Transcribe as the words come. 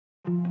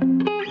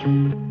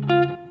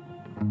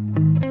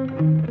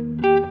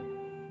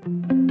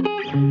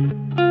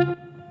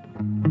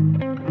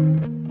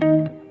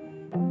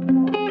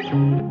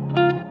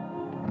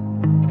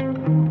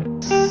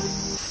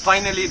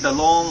finally the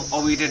long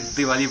awaited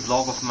Diwali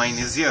vlog of mine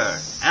is here.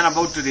 And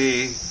about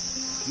today,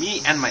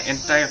 me and my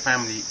entire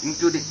family,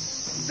 including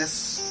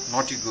this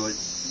naughty girl,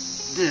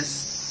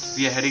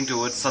 we are heading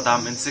towards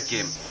Saddam in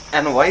Sikkim.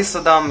 And why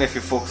Saddam, if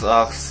you folks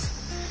ask?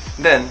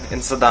 Then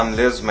in Saddam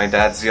lives my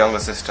dad's younger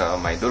sister,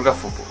 my Durga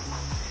Fupu.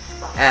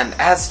 And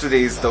as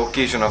today is the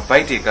occasion of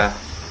Bhai Tika,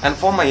 and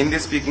for my Hindi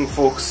speaking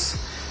folks,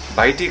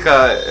 Bhai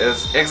Tika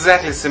is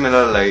exactly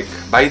similar like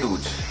Bhai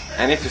Dooj.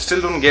 And if you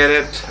still don't get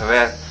it,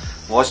 well,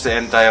 watch the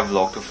entire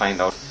vlog to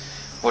find out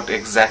what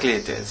exactly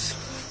it is.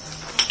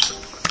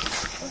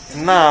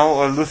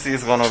 Now Lucy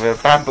is gonna wear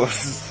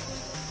Pampers.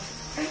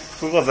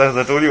 Because as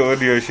I told you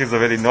earlier, she's a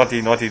very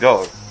naughty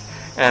dog.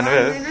 And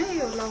well,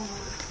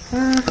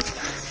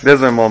 there's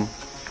my mom.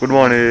 Good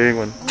morning.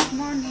 Good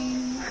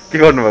morning.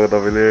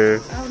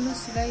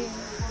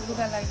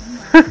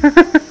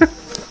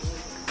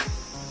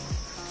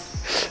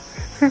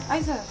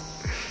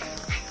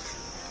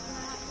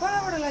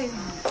 What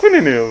are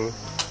you doing?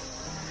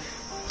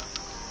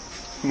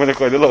 मैले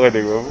कहिले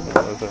लगाइदिएको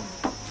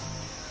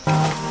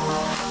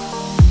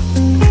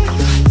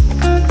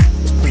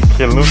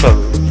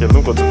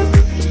खेल्नु पर्छ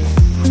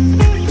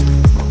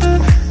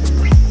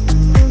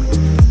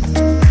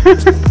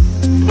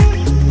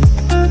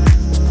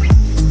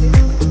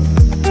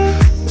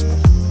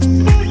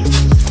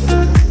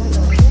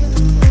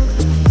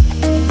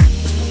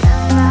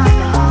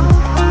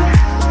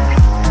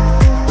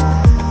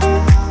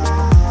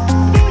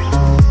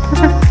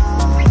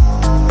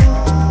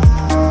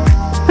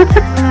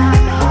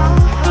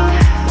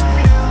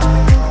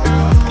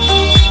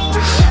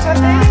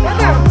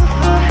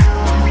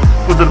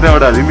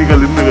त्यहाँबाट हालि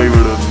निकालिदिनु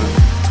गाईबाट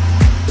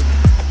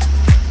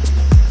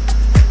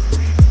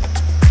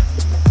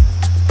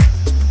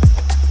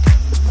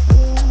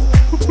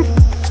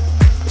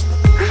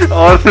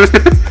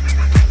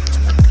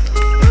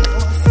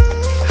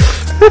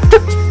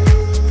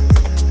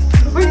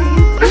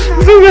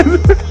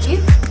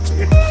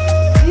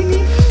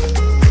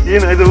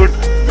ಏನ್ ಆಯ್ತು ಬಿಟ್ಟು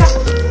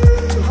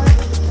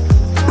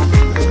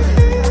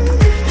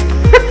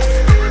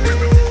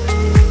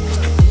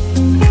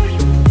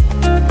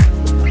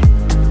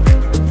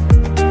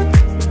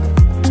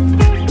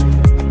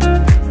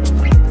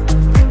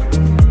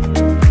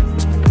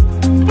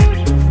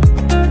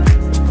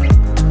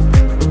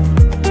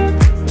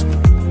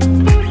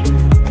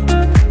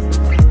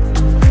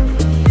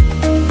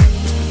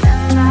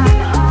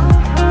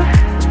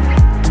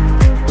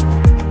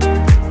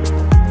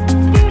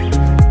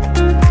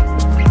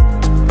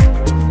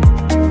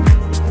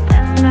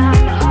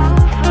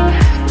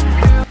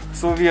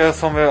we are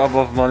somewhere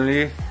above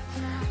Manli,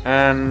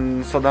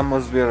 and Saddam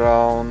must be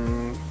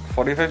around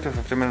 45 to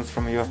 50 minutes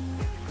from here.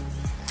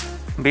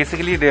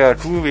 Basically there are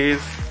two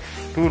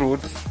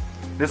routes.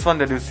 This one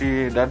that you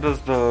see, that was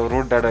the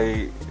road that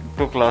I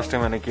took last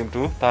time when I came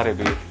to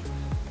Tarebi.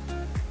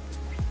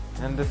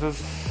 And this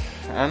is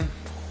an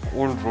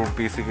old road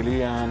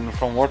basically, and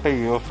from what I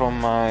hear from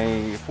my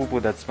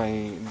Fupu, that's my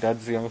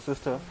dad's younger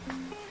sister,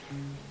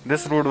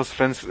 this road was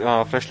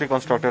freshly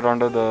constructed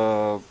under the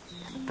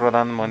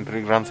Pradhan Mantri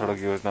Gram Sadak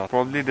Yojana.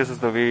 Probably this is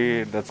the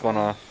way that's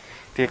gonna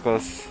take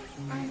us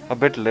a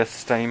bit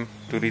less time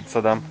to reach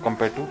Saddam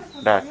compared to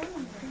that.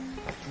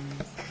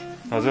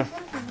 Hazur?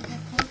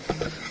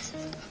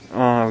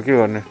 के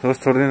गर्ने दोस्त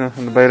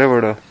छोड्दिन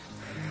बाहिरबाट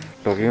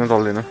ढोकिनु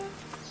चल्दैन.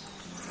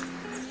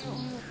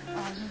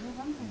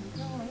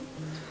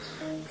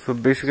 So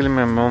basically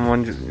my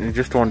mom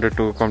just wanted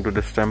to come to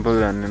this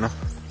temple and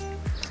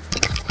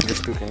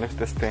just to connect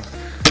this thing.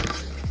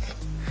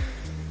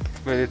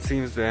 But it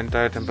seems the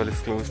entire temple is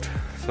closed,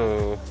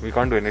 so we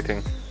can't do anything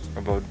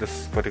about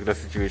this particular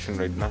situation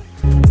right now.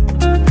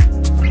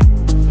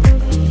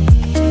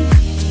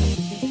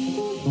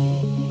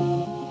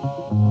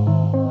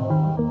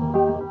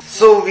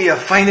 So we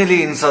are finally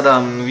in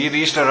Saddam. We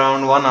reached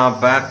around 1 hour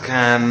back,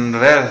 and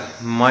well,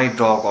 my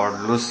dog or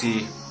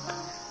Lucy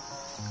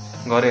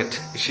got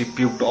it. She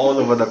puked all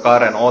over the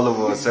car and all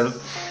over herself.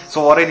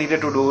 So what I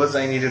needed to do was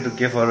I needed to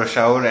give her a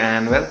shower,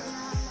 and well,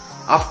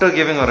 after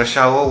giving her a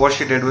shower, what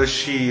she did was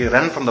she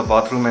ran from the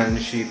bathroom and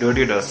she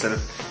dirtied herself.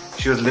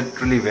 She was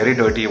literally very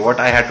dirty. What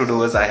I had to do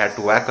was I had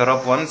to whack her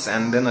up once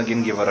and then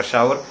again give her a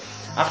shower.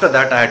 After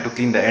that I had to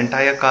clean the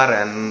entire car,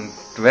 and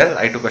well,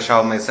 I took a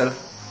shower myself.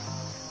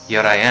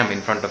 Here I am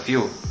in front of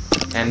you.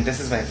 And this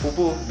is my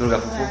Fupu, Durga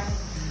Fupu.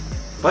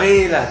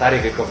 Paila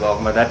tarikeko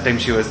vlog ma, that time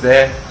she was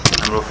there.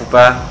 Hamro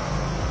Fupa.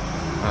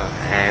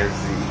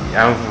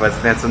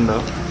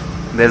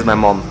 There's my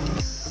mom.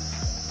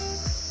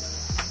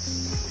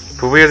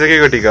 Fupu यो चाहिँ के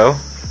को टिका हो?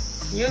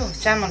 यो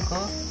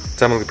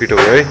चामलको पिठो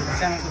हो है?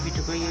 चामलको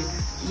पिठोको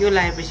यो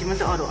लाएपछि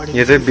मात्र अरु अडी.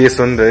 यो चाहिँ बेस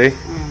हो नि त है?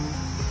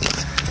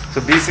 So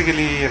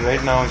basically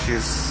right now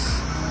she's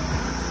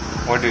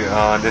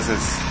this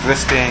is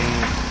twisting.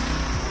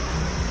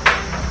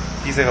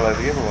 पिसेको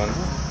लागि के भन्छ?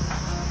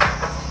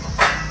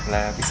 ला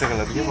पिसेको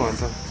लागि के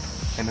भन्छ?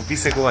 हैन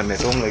पिसेको भन्ने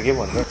टोमलाई के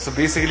भन्छ? So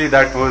basically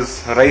that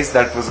was rice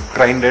that was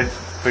grinded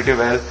pretty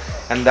well,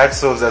 and that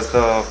serves as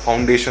the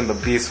foundation, the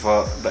base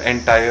for the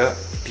entire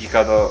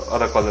Tika, the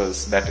other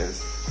colors that is.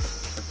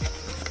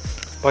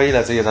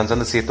 पहिला चाहिँ यो जान्छ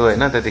नि सेतो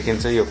हैन त्यदेखि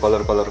चाहिँ यो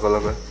colour colour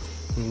colour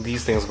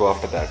these things go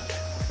after that.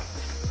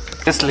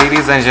 This,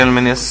 ladies and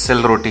gentlemen, is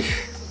sil roti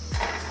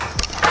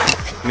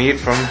made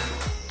from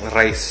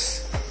rice.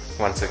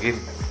 Once again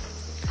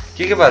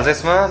के हाल्छ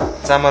यसमा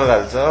चामल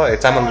हाल्छ है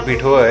चामलको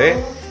पिठो है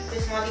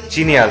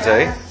चिनी हाल्छ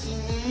है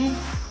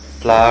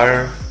flower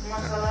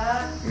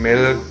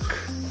milk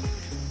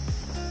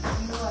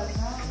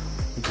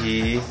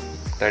ghee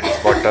that is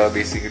butter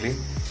basically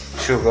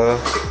sugar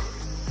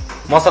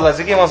मसला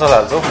चाहिँ के मसला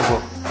हाल्छ फुफु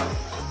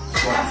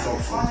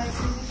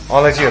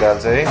अलैँचीहरु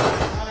हाल्छ है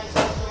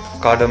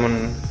cardamom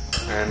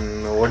and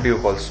what do you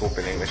call soap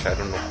in English I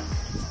don't know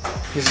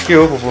this के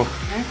हो फुफु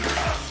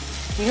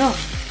यो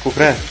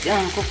कुखुरा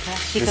कुखुरा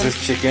this is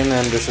chicken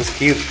and this is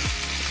kheer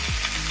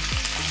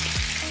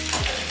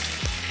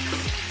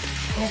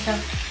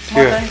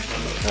here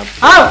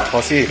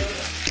see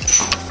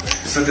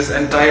so this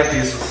entire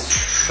place was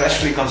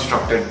freshly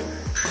constructed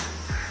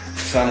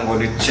so I'm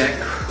going to check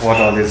what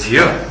all is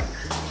here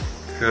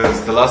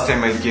because the last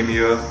time I came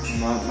here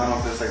none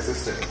of this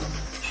existed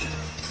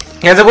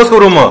यहाँ चाहिँ कसको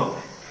room हो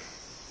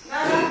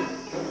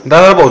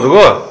दादा र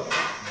भाउजूको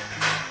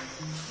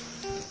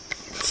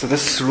so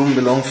this room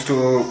belongs to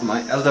my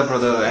elder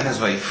brother and his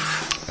wife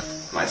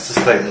my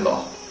sister-in-law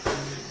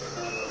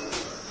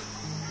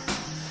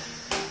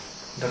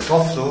the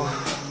top floor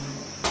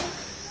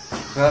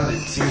well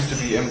it seems to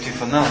be empty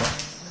for now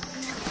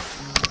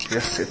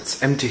yes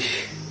it's empty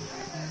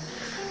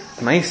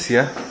nice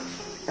yeah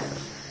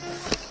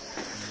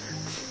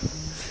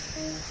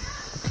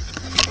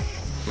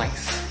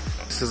nice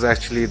this is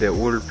actually the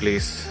old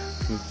place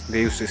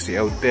they used to stay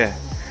out there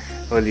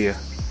earlier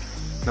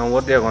now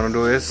what they are going to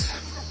do is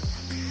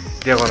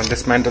they are going to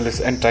dismantle this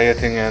entire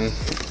thing and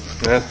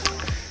well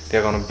they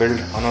are going to build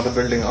another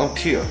building out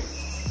here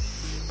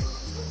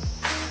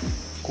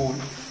cool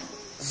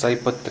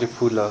Saipatri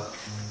Phula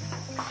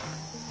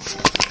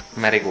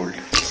marigold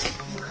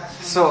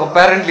so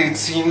apparently it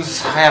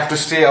seems I have to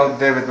stay out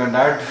there with my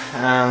dad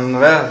and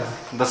well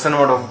the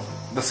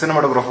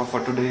cinematographer for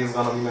today is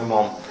gonna be my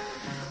mom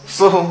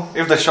so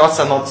if the shots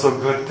are not so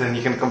good then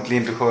you can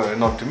complain to her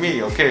not to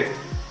me okay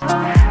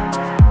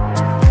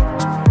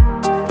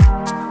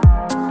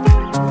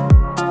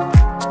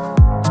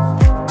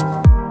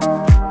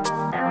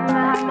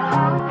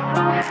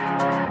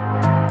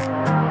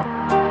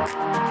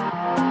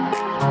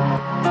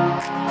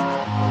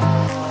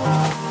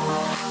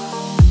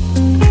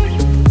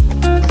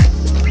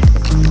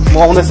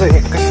आउँदैछ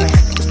एकैछिन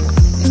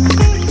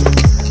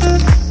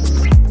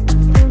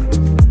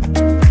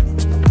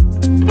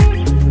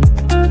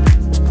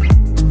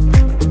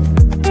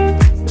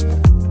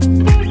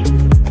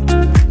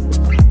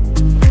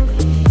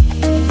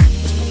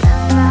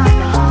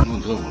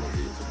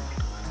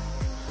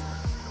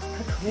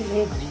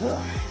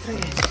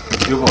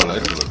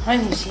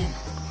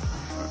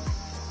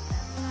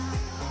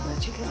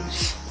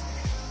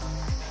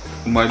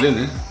मैले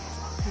नि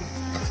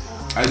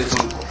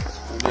अहिलेसम्म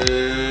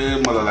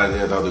मलाई लाग्यो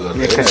यताउति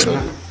गर्ने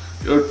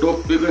यो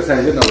टोपीको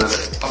साइजै नभएर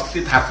अति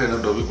थाक छैन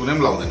टोपी कुनै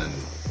पनि लाउँदैन नि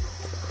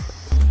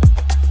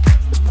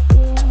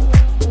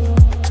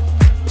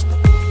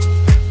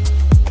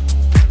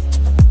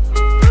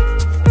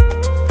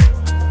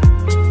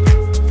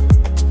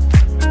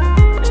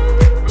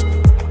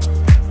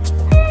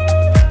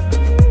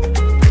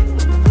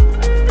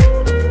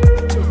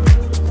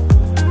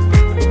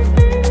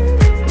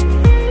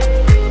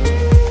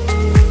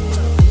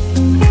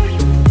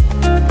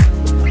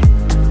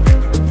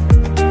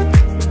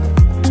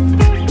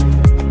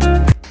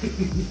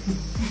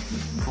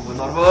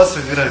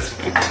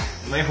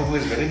My Fufu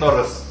is very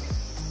nervous.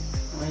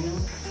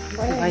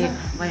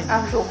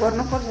 आफू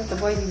गर्नुपर्छ त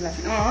बहिनीलाई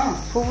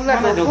फुफुलाई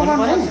ढोको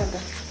गर्नुपर्छ त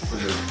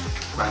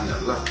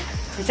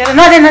बिचारा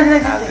नदे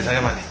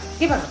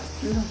के भयो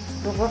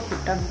ढोको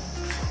फुट्टा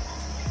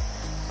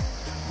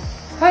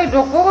खै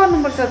ढोको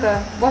गर्नुपर्छ त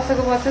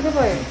बसेको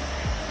भयो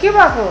के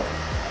भएको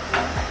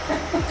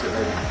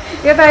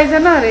यता आइज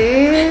न अरे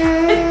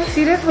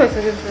सिरियस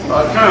भइसक्यो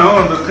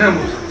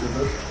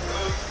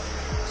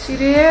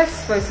सिरियस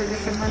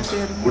भइसक्यो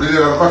मान्छेहरु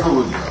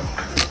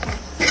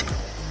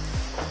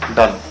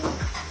done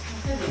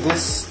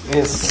this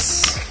is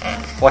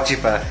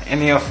Wachipa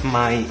any of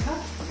my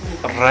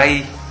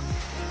Rai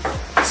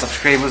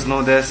subscribers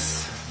know this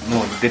no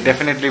they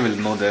definitely will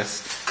know this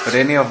but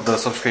any of the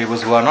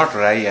subscribers who are not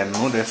Rai and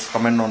know this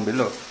comment down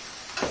below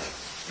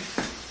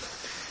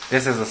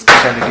this is a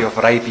speciality of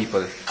Rai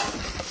people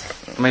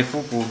my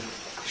Fupu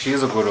she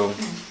is a Gurung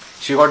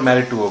she got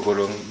married to a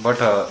Gurung but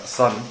her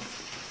son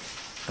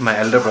my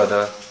elder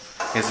brother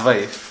his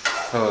wife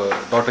her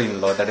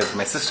daughter-in-law that is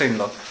my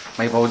sister-in-law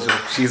my Bauju,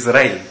 she's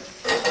Rai.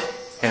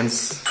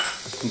 Hence,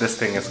 this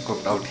thing is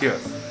cooked out here.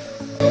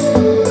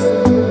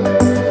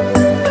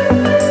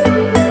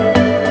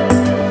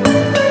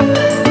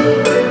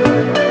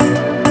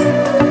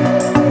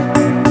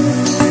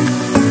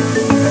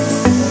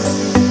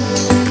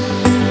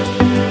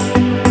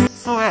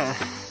 So,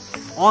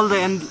 all the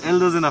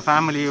elders in the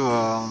family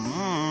were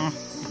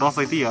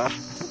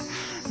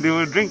they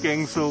were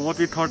drinking. So what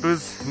we thought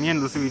was, me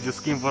and Lucy, we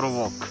just came for a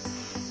walk.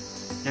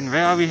 And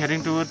where are we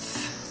heading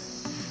towards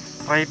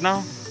right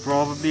now?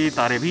 Probably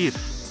Tarebir.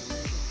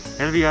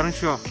 Hell, we aren't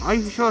sure. Are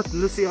you sure,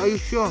 Lucy? Are you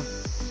sure?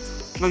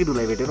 Let's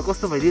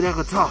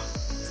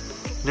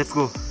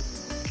go.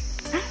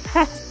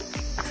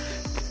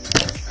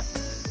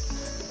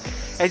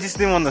 I just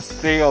didn't want to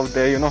stay out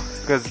there, you know,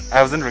 because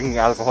I wasn't drinking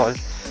alcohol.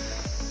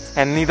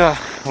 And neither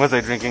was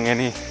I drinking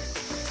any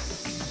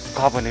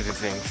carbonated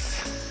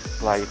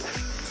drinks like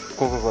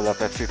Coca-Cola,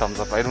 Pepsi, Thumbs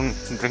Up. I don't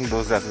drink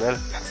those as well.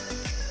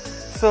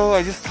 So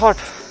I just thought,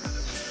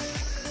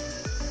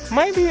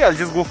 maybe I'll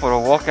just go for a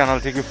walk and I'll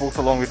take you folks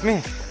along with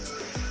me.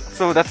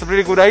 So that's a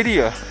pretty good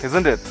idea,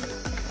 isn't it?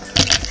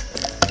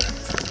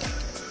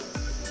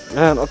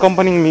 And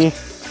accompanying me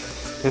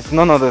is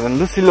none other than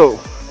Lucy Lowe.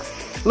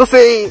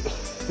 Lucy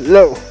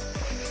Lowe!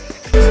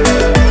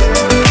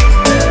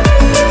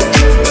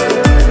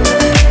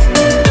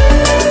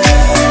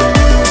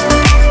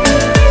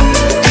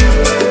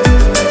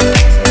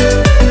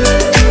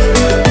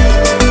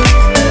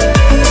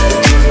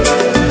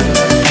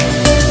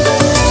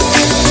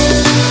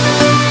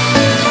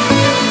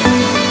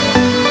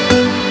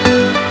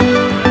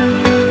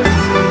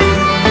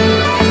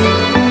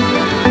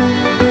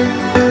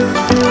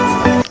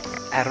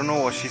 I don't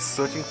know what she's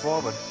searching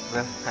for, but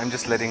well, I'm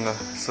just letting her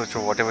search for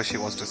whatever she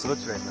wants to search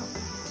right now.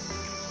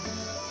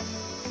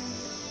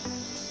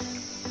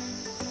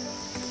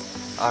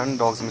 Aren't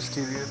dogs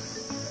mysterious?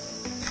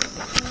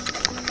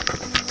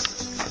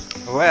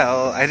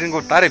 Well, I didn't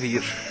go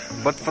Tarebir,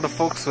 but for the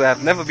folks who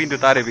have never been to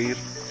Tarebir,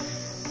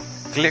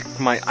 click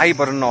my I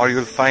button or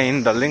you'll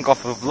find the link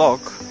of a vlog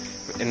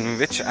in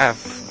which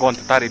I've gone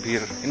to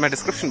Tarebir in my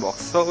description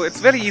box. So it's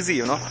very easy,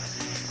 you know.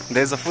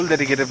 There's a full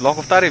dedicated vlog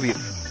of Tarebir.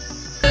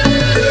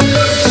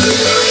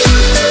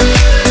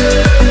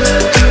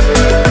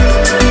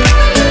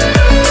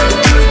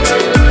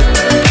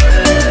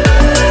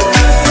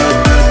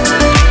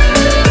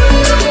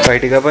 Bhai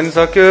Tika pani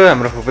sakyo,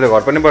 hamro phupule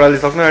ghar pani badaldi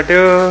saknu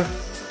aatyo.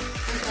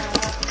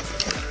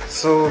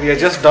 So we are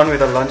just done with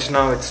the lunch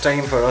now. It's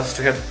time for us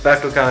to head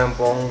back to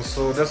Kalimpong.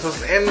 So this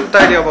was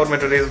entirely about my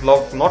today's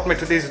vlog, not my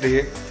today's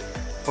day.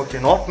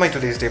 Okay, not my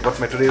today's day, but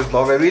my today's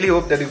vlog. I really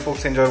hope that you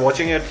folks enjoy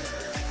watching it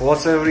for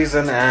whatsoever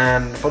reason,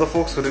 and for the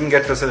folks who didn't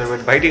get to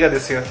celebrate Bhai Tika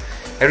this year,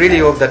 I really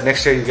hope that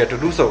next year you get to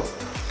do so.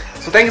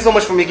 So thank you so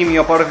much for making me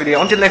a part of the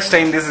video. Until next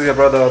time, this is your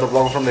brother, the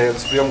vlogger from the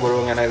hills, PRIYAM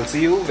GURUNG, and I will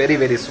see you very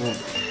very soon.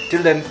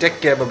 Till then,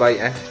 take care, bye bye,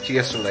 and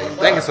cheers to life.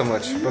 Thank you so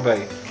much. Bye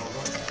bye.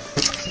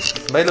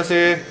 Bye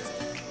Lucy.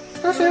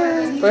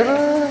 Lucy. Bye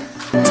bye.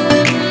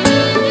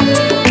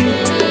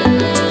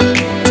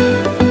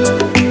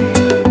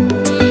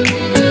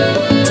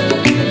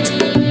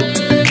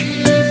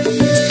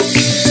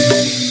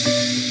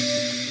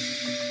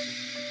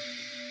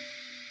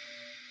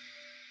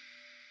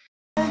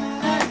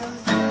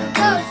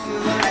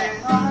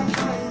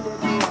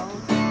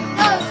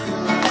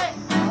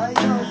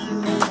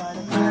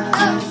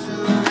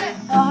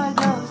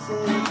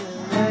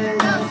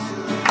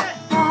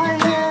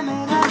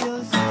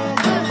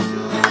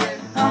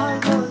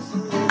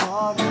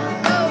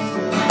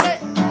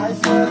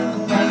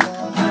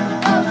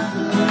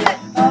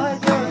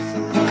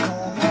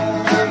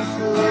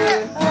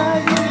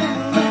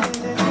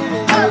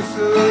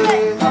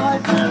 Absolutely.